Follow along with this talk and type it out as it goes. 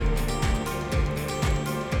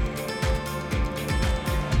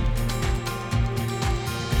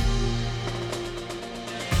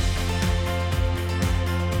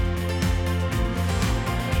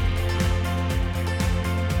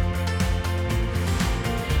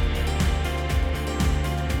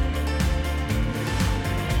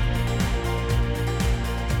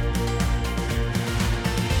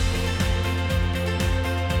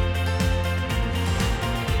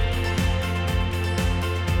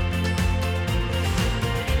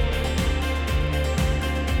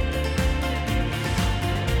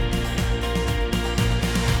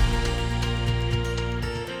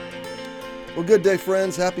good day,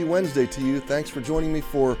 friends. Happy Wednesday to you. Thanks for joining me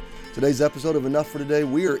for today's episode of Enough for Today.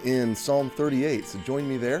 We are in Psalm 38, so join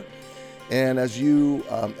me there. And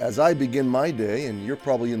as I begin my day, and you're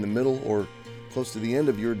probably in the middle or close to the end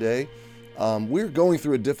of your day, we're going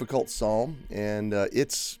through a difficult psalm, and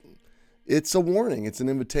it's a warning. It's an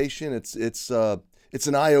invitation. It's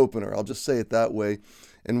an eye opener. I'll just say it that way.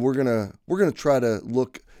 And we're gonna try to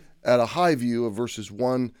look at a high view of verses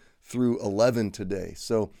 1 through 11 today.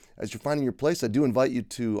 So as you're finding your place, I do invite you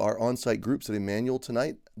to our on-site groups at Emmanuel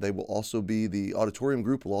tonight. The auditorium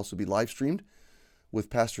group will also be live streamed with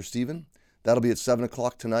Pastor Stephen. That'll be at 7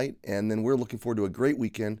 o'clock tonight. And then we're looking forward to a great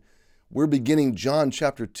weekend. We're beginning John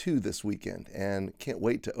chapter 2 this weekend and can't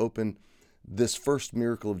wait to open this first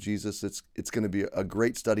miracle of Jesus. It's going to be a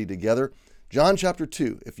great study together. John chapter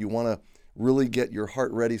 2, if you want to really get your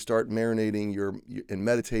heart ready, start marinating and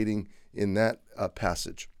meditating in that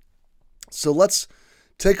passage. So let's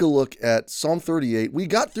take a look at Psalm 38. We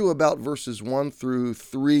got through about verses 1 through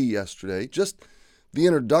 3 yesterday, just the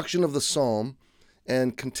introduction of the psalm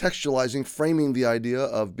and contextualizing, framing the idea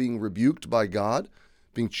of being rebuked by God,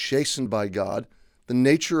 being chastened by God, the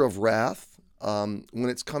nature of wrath when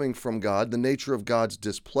it's coming from God, the nature of God's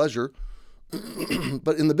displeasure.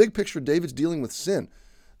 But in the big picture, David's dealing with sin.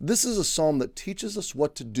 This is a psalm that teaches us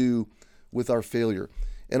what to do with our failure.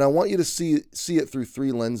 And I want you to see it through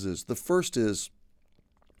 3 lenses. The first is,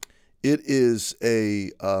 it is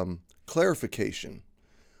a clarification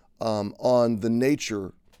on the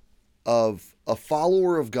nature of a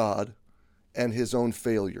follower of God and his own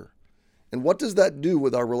failure. And what does that do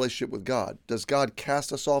with our relationship with God? Does God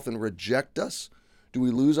cast us off and reject us? Do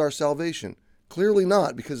we lose our salvation? Clearly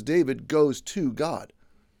not, because David goes to God.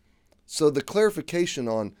 So the clarification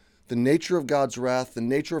on the nature of God's wrath, the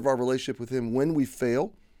nature of our relationship with him when we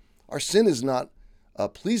fail. Our sin is not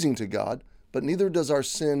pleasing to God, but neither does our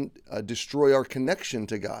sin destroy our connection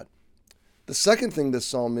to God. The second thing this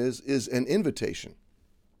psalm is an invitation.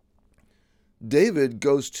 David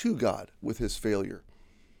goes to God with his failure.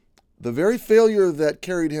 The very failure that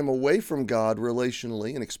carried him away from God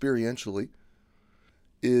relationally and experientially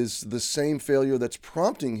is the same failure that's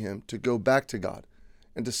prompting him to go back to God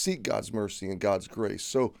and to seek God's mercy and God's grace.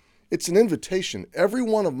 So it's an invitation. Every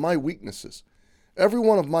one of my weaknesses, every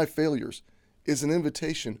one of my failures is an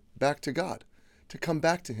invitation back to God, to come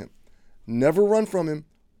back to him. Never run from him,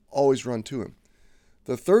 always run to him.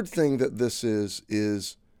 The third thing that this is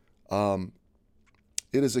it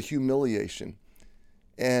is a humiliation.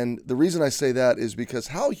 And the reason I say that is because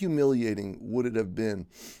how humiliating would it have been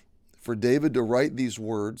for David to write these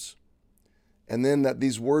words and then that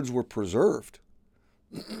these words were preserved.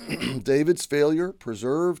 David's failure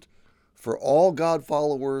preserved for all God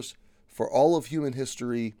followers, for all of human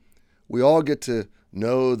history. We all get to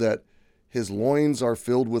know that his loins are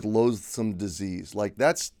filled with loathsome disease. Like,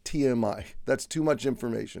 that's TMI. That's too much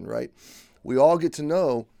information, right? We all get to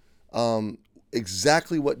know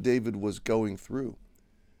exactly what David was going through.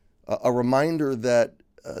 A reminder that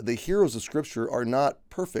the heroes of Scripture are not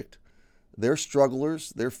perfect. They're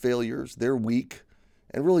strugglers, they're failures, they're weak.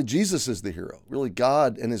 And really, Jesus is the hero. Really,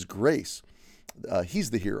 God and his grace,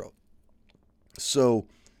 he's the hero. So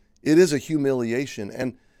it is a humiliation.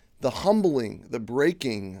 And the humbling, the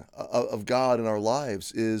breaking of God in our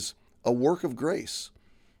lives is a work of grace.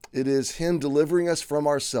 It is him delivering us from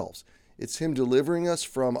ourselves. It's him delivering us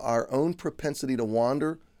from our own propensity to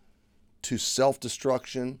wander, to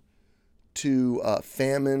self-destruction, to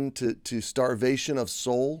famine, to starvation of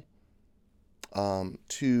soul,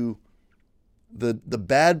 to the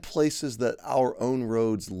bad places that our own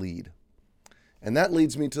roads lead. And that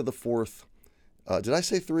leads me to the fourth. Did I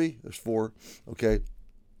say 3? There's 4. Okay.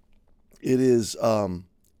 It is an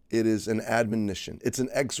admonition. It's an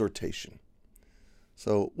exhortation.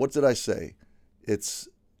 So what did I say? It's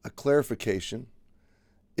a clarification.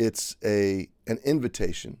 It's an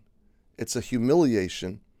invitation. It's a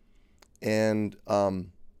humiliation. And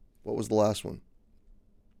what was the last one?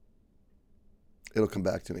 It'll come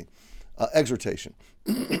back to me. Exhortation.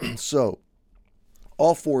 So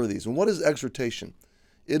all 4 of these. And what is exhortation?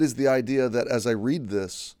 It is the idea that as I read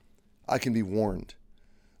this, I can be warned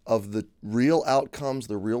of the real outcomes,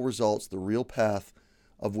 the real results, the real path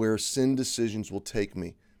of where sin decisions will take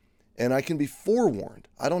me. And I can be forewarned.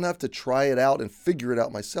 I don't have to try it out and figure it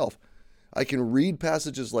out myself. I can read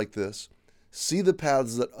passages like this, see the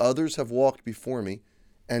paths that others have walked before me,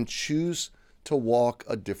 and choose to walk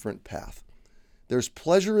a different path. There's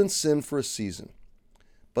pleasure in sin for a season,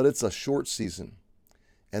 but it's a short season.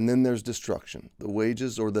 And then there's destruction. The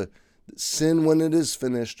wages, or the sin when it is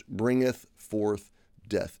finished, bringeth forth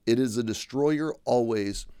death. It is a destroyer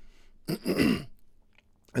always.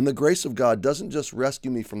 And the grace of God doesn't just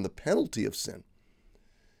rescue me from the penalty of sin.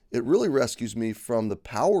 It really rescues me from the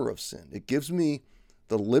power of sin. It gives me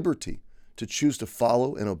the liberty to choose to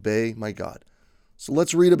follow and obey my God. So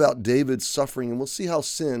let's read about David's suffering, and we'll see how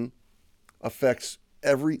sin affects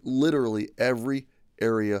literally every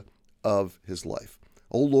area of his life.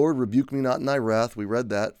 O Lord, rebuke me not in thy wrath. We read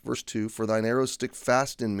that, verse 2. For thine arrows stick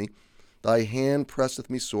fast in me. Thy hand presseth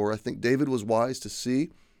me sore. I think David was wise to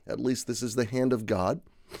see, at least this is the hand of God.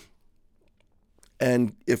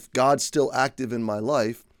 And if God's still active in my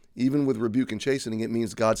life, even with rebuke and chastening, it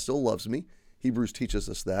means God still loves me. Hebrews teaches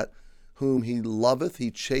us that. Whom he loveth,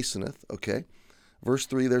 he chasteneth. Okay. Verse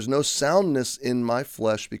 3, there's no soundness in my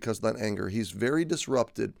flesh because of that anger. He's very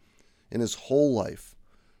disrupted in his whole life.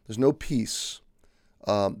 There's no peace.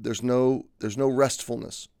 There's no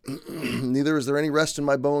restfulness. Neither is there any rest in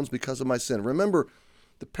my bones because of my sin. Remember,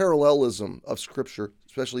 the parallelism of Scripture,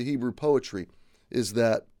 especially Hebrew poetry, is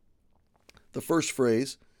that the first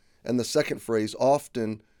phrase and the second phrase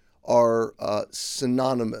often are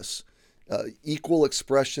synonymous, equal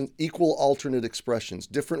expressions, equal alternate expressions,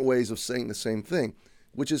 different ways of saying the same thing,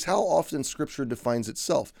 which is how often Scripture defines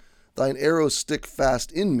itself. Thine arrows stick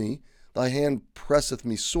fast in me, thy hand presseth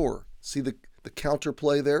me sore. See the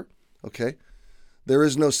counterplay there? Okay. There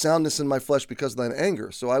is no soundness in my flesh because of thine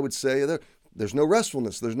anger. So I would say there's no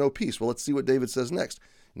restfulness, there's no peace. Well, let's see what David says next.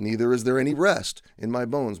 Neither is there any rest in my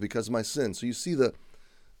bones because of my sin. So you see the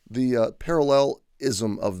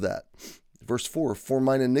parallelism of that. Verse 4, for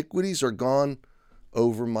mine iniquities are gone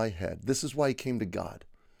over my head. This is why he came to God,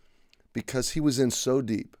 because he was in so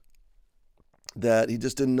deep that he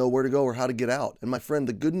just didn't know where to go or how to get out. And my friend,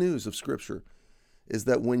 the good news of Scripture is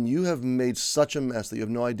that when you have made such a mess that you have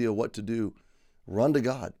no idea what to do, run to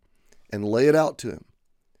God and lay it out to him.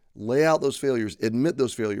 Lay out those failures, admit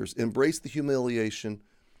those failures, embrace the humiliation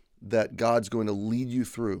that God's going to lead you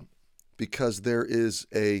through, because there is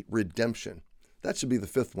a redemption. That should be the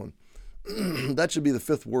fifth one. That should be the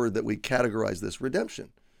fifth word that we categorize this: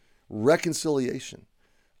 redemption, reconciliation,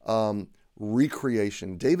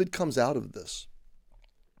 recreation. David comes out of this.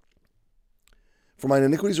 For mine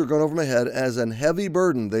iniquities are gone over my head as an heavy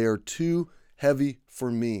burden. They are too heavy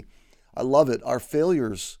for me. I love it. Our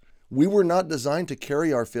failures, we were not designed to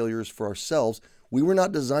carry our failures for ourselves. We were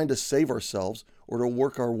not designed to save ourselves or to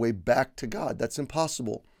work our way back to God. That's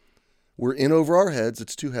impossible. We're in over our heads.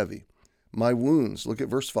 It's too heavy. My wounds, look at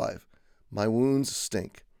verse 5. My wounds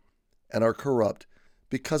stink and are corrupt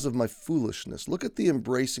because of my foolishness. Look at the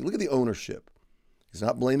embracing. Look at the ownership. He's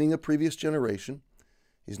not blaming a previous generation.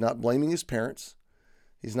 He's not blaming his parents.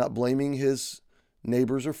 He's not blaming his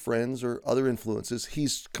neighbors or friends or other influences.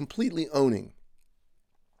 He's completely owning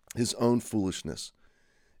his own foolishness.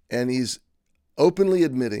 And he's openly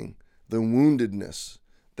admitting the woundedness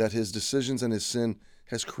that his decisions and his sin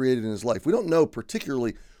has created in his life. We don't know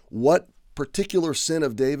particularly what particular sin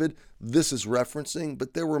of David this is referencing,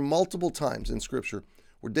 but there were multiple times in Scripture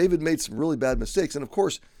where David made some really bad mistakes. And of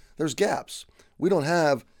course, there's gaps. We don't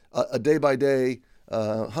have a day-by-day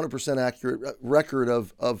 100% accurate record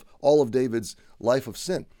of all of David's life of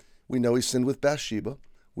sin. We know he sinned with Bathsheba.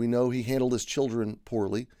 We know he handled his children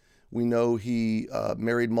poorly. We know he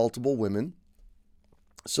married multiple women.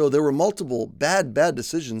 So there were multiple bad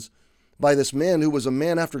decisions by this man who was a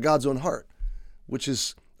man after God's own heart, which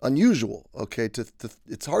is unusual. Okay,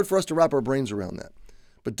 it's hard for us to wrap our brains around that.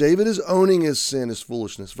 But David is owning his sin, his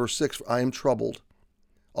foolishness. Verse 6, I am troubled.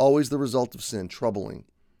 Always the result of sin, troubling.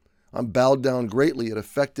 I'm bowed down greatly. It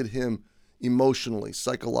affected him emotionally,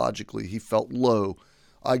 psychologically. He felt low.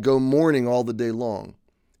 I go mourning all the day long.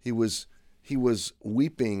 He was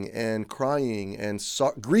weeping and crying and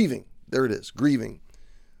grieving. There it is, grieving.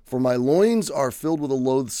 For my loins are filled with a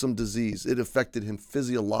loathsome disease. It affected him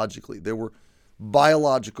physiologically. There were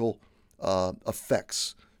biological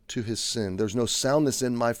effects to his sin. There's no soundness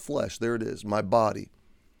in my flesh. There it is, my body.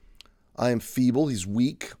 I am feeble. He's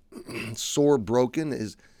weak, sore, broken.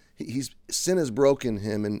 Sin has broken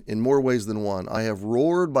him in more ways than one. I have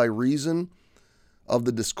roared by reason of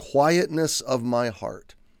the disquietness of my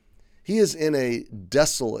heart. He is in a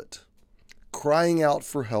desolate, crying out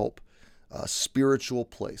for help, spiritual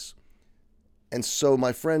place. And so,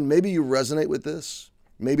 my friend, maybe you resonate with this.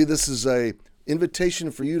 Maybe this is a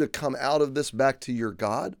invitation for you to come out of this back to your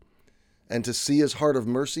God and to see his heart of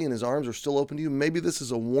mercy, and his arms are still open to you. Maybe this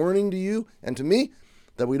is a warning to you and to me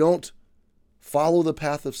that we don't follow the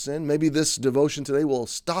path of sin. Maybe this devotion today will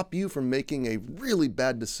stop you from making a really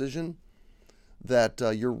bad decision that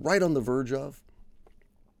you're right on the verge of.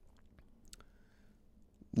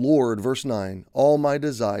 Lord, verse 9, all my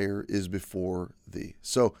desire is before thee.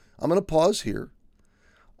 So I'm going to pause here.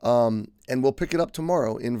 And And we'll pick it up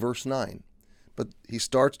tomorrow in verse 9. But he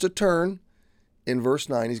starts to turn in verse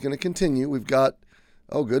 9. He's going to continue. We've got,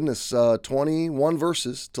 21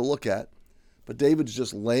 verses to look at. But David's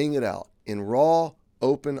just laying it out in raw,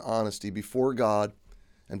 open honesty before God.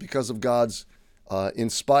 And because of God's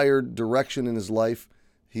inspired direction in his life,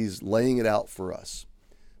 he's laying it out for us.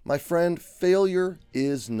 My friend, failure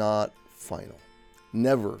is not final.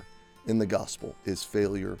 Never in the gospel is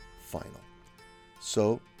failure final.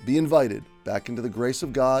 So be invited back into the grace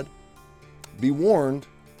of God. Be warned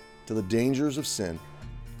to the dangers of sin.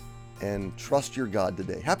 And trust your God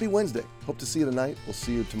today. Happy Wednesday. Hope to see you tonight. We'll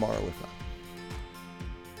see you tomorrow if not.